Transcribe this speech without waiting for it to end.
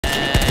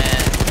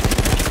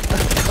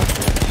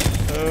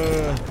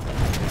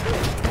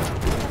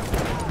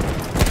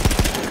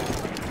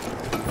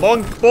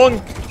Bonk,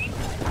 bonk.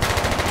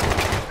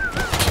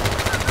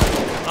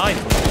 Nice.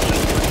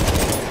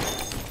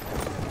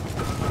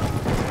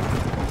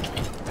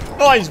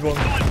 Nice one.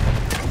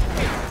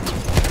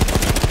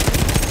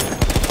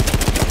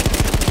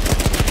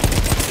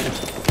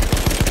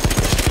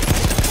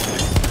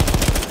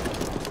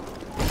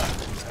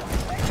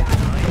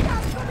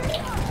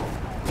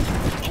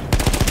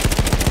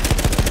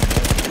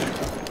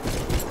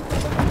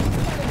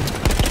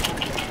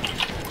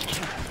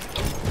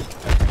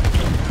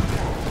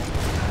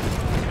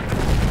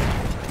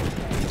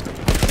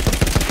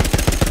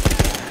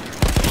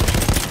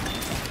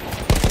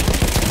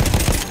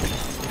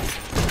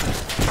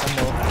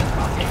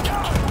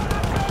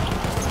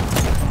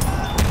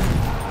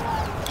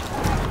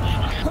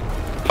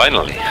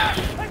 Finally.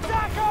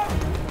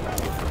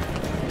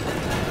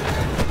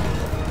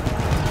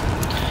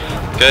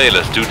 Okay,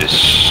 let's do this.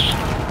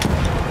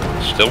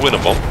 Still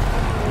winnable.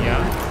 Yeah.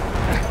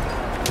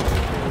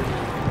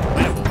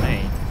 Winnable,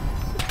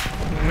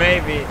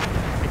 maybe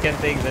we can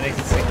take the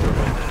next sector.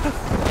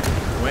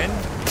 When? I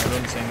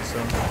don't think so.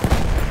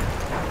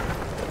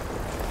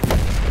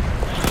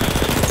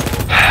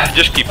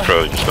 Just keep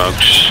throwing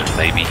smokes,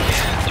 maybe.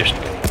 Just.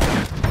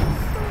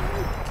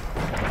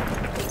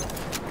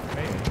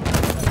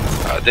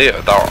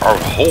 Our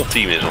whole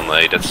team is on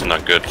A, that's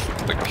not good.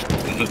 Like,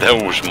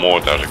 those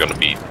mortars are gonna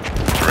be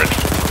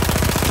dreadful.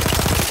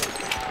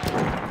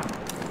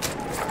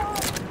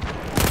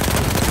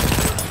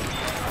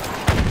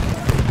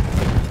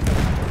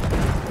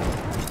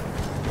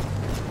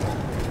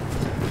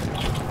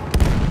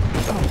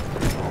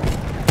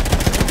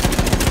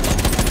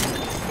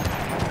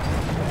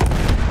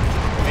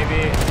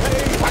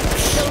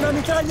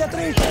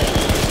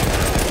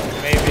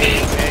 Maybe.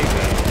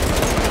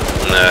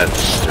 Nah,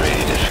 it's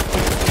really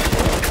difficult.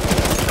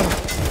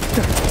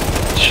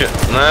 Sure.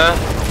 Nah, I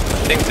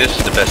think this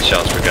is the best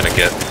chance we're gonna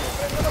get.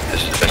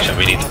 This is the best chance.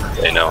 We need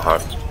to know how.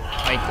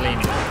 I claim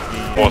it.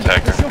 Fourth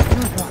hacker.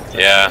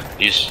 Yeah,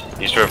 he's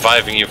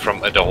reviving you from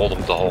the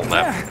whole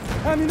map.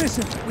 It's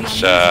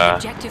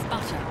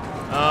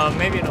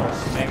maybe not.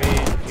 Maybe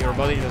your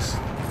body just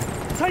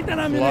fly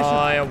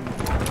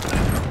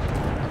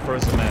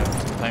across the map.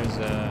 Sometimes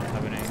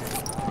happening.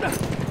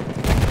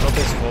 Not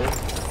his fault.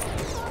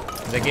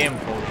 The game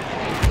fault.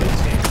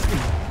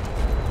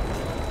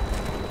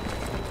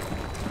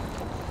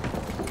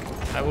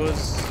 I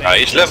was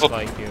he's level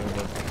like you,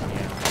 but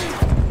yeah.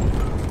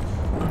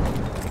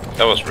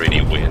 That was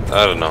really weird.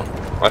 I don't know.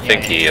 I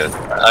think he.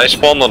 I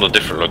spawned on a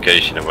different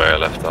location than where I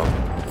left off.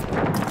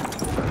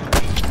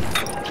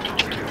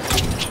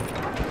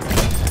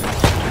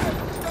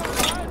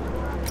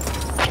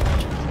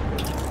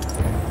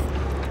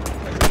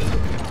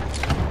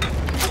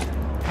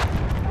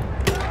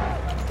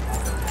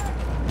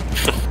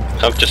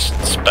 I'm just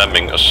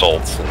spamming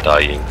assault and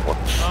dying. What?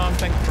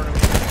 Thank you for the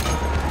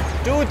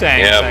 2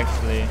 tanks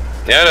actually.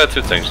 Yeah, there are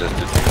 2 tanks. There's 2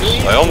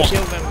 tanks. I almost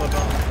killed them, but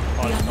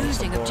We're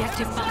losing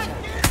objective butter.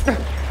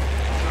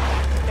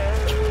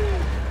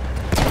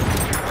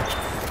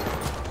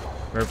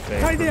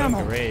 Perfect.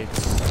 Great.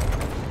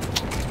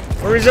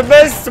 Where is the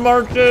best,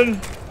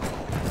 Martin?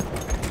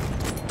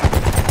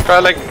 try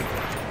like.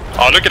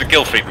 Oh, look at the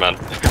kill feed, man.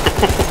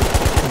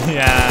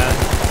 Yeah.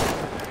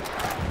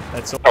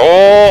 That's all.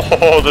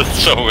 Oh, there's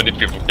so many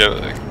people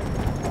killing.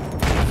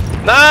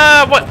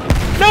 Nah, what?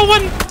 No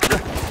one.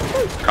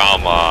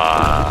 Come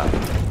on.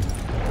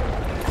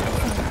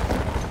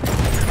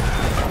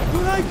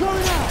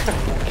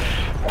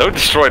 Don't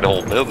destroy the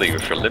whole building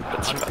with your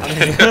limpets,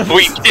 man.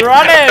 we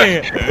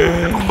running.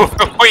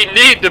 We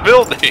need the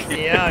building.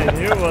 Yeah, I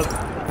knew what.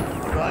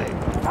 Right.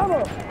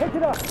 Ammo, pick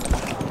it up.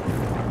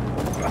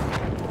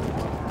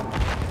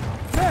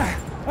 There,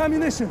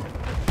 ammunition.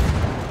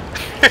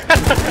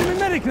 Enemy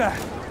medic there.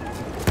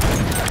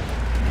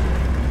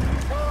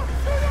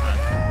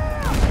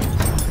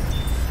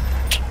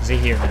 Is he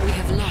here? We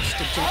have lost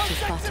objective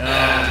butter.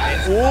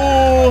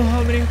 Oh,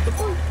 how many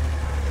people?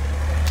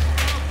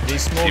 They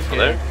smoke People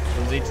here. there?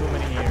 There's too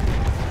many here.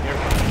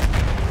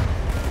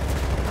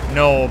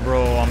 No,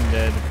 bro, I'm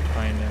dead.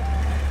 Kinda.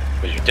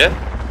 Are you dead?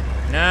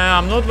 Nah,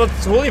 I'm not, but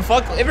holy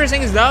fuck,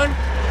 everything is down.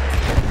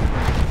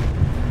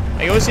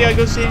 I go see, I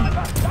go see.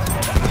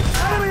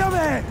 Enemy over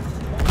there.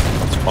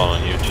 I'm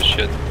spawning you, just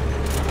shit.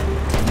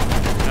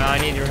 Nah, I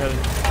need your help.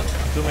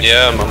 Too many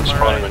Yeah, people I'm on my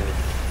spawning right. on you.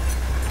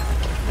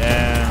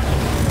 Yeah.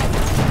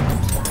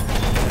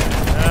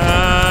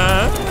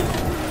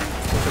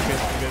 Okay,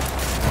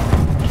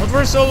 good. Not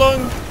for so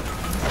long.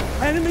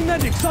 Enemy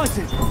medic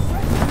sighted.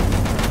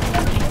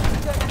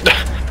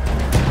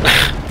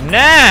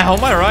 Nah, how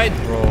am I right,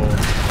 bro?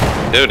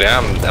 Dude,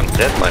 I'm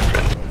dead, my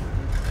friend.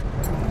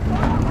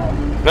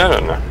 No.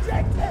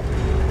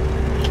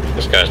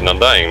 This guy's not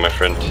dying, my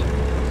friend.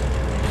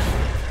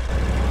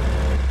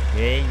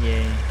 Yeah.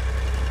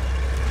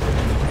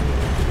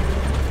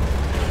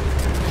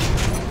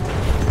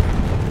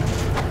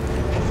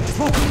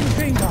 Smoking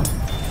machine gun.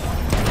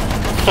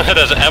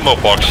 There's an ammo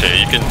box here.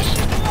 You can just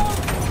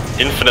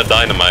infinite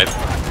dynamite.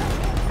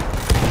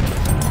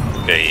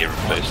 Okay, he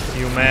replaced it.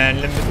 You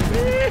man, let me.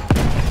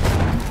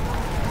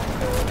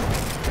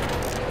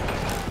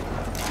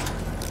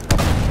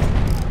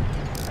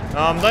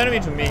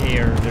 Dynamite to me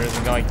here. There's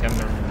a guy coming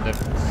in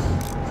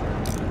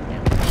the...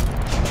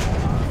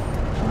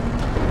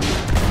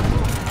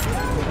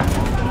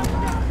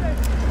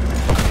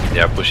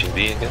 Yeah, pushing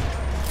B again.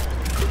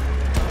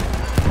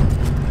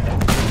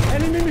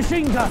 Enemy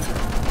machine gun.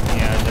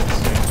 Yeah,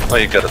 that's... Oh,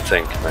 you got a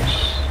tank.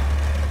 Nice.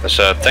 There's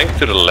a tank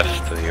to the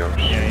left of yours.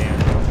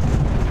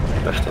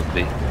 yeah. Left of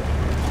B.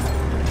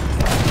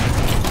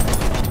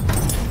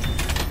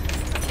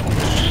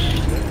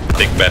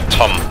 Big bad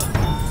Tom.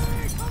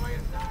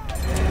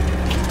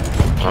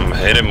 I'm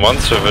hit him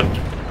once with a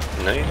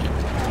nade.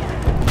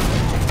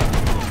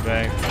 He's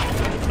back.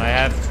 And I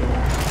have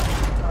to...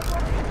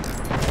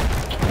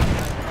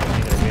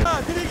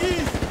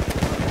 Берегись!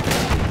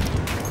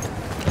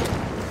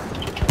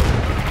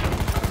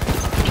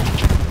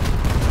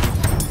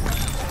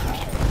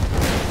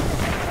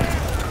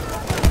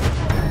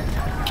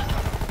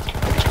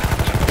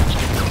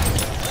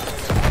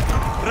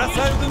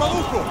 Бросаю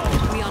дымовуху!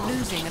 We are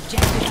losing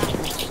objective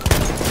apples.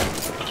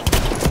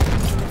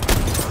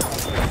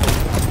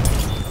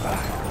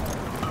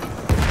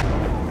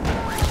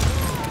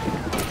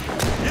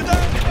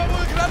 Кидаю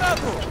дымовую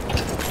гранату!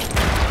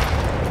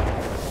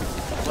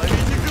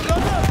 Ловите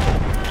гранату!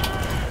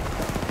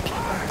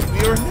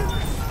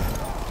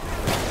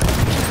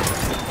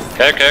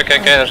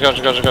 Okay, let's go.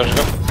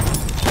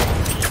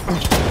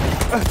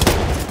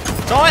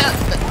 No,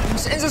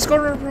 he's in this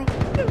corner, bro.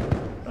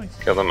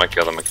 Kill them, I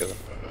kill them.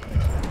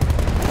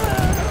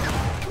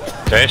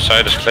 Okay,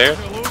 side is clear.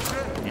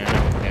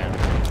 Yeah.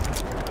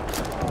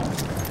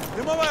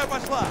 Дымовая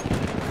пошла!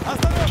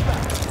 Осторожно!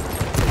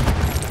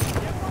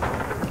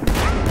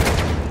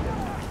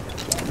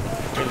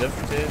 We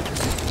lifted.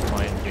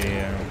 Might be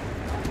a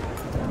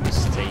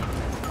mistake.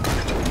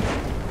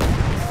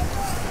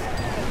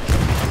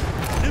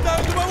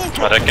 Кидаю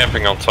дымовуху! Oh, they're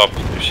camping on top.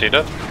 You see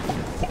that?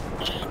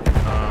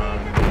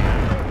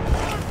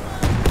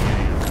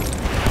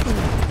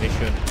 They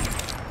should.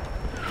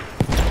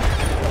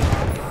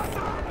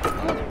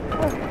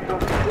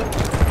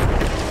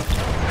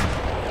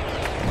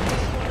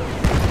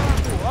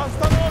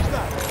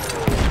 Осторожно!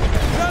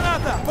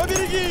 Граната!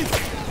 Поберегись!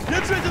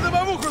 Держите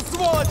дымовуху,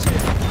 сволочи!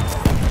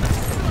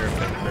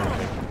 Perfect.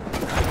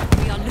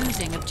 We are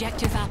losing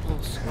objective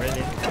apples.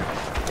 Really?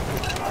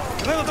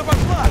 Граната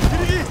пошла!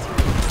 Берегись!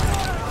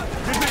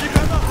 Держите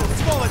гранату,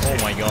 сволочи!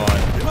 Oh my god.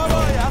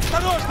 Дымовая,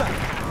 осторожно!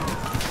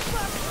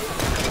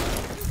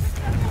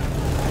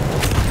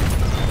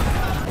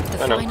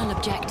 The I know. final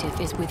objective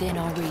is within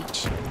our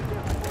reach.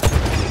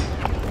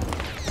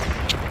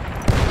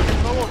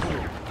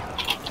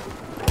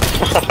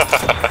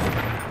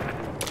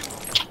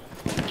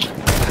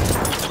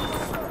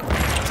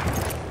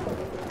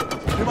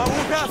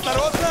 Дымовуха,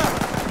 осторожно!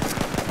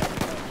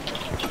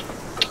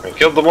 I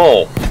killed them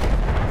all.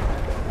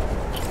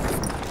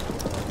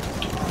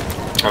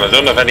 And I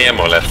don't have any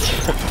ammo left.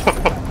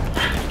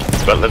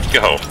 But let's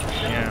go.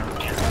 Yeah.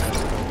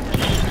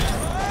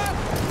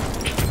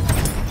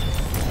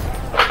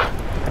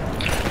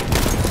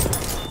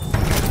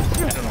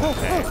 I don't know.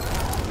 Okay.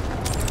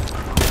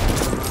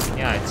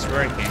 Yeah, it's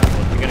working.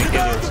 But you're gonna kill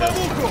Кидаю yourself.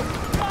 дымовуху!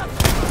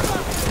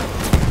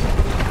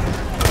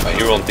 Are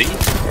you on D?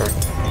 Or?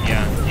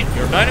 Yeah.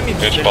 Your dynamite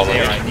is Good still follow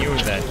there. me. I knew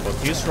that. But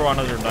you throw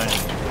another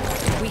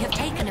dynamite. We have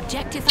taken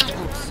objective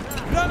apples.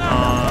 Граната!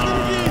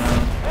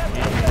 Поберегись!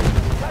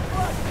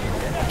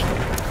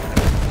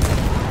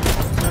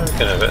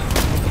 Can have it.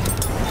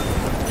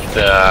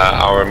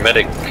 Our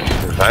medic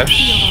revives.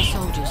 Few of our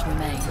soldiers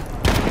remain.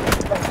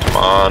 Come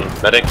on,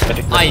 medic.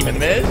 I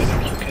missed.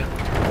 Okay.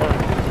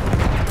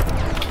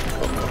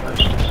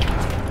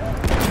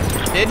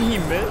 Did he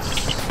miss?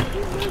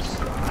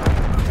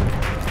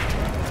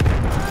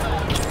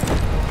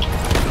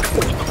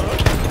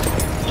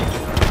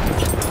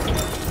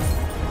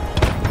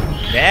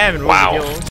 Damn, it was Wow. a kill.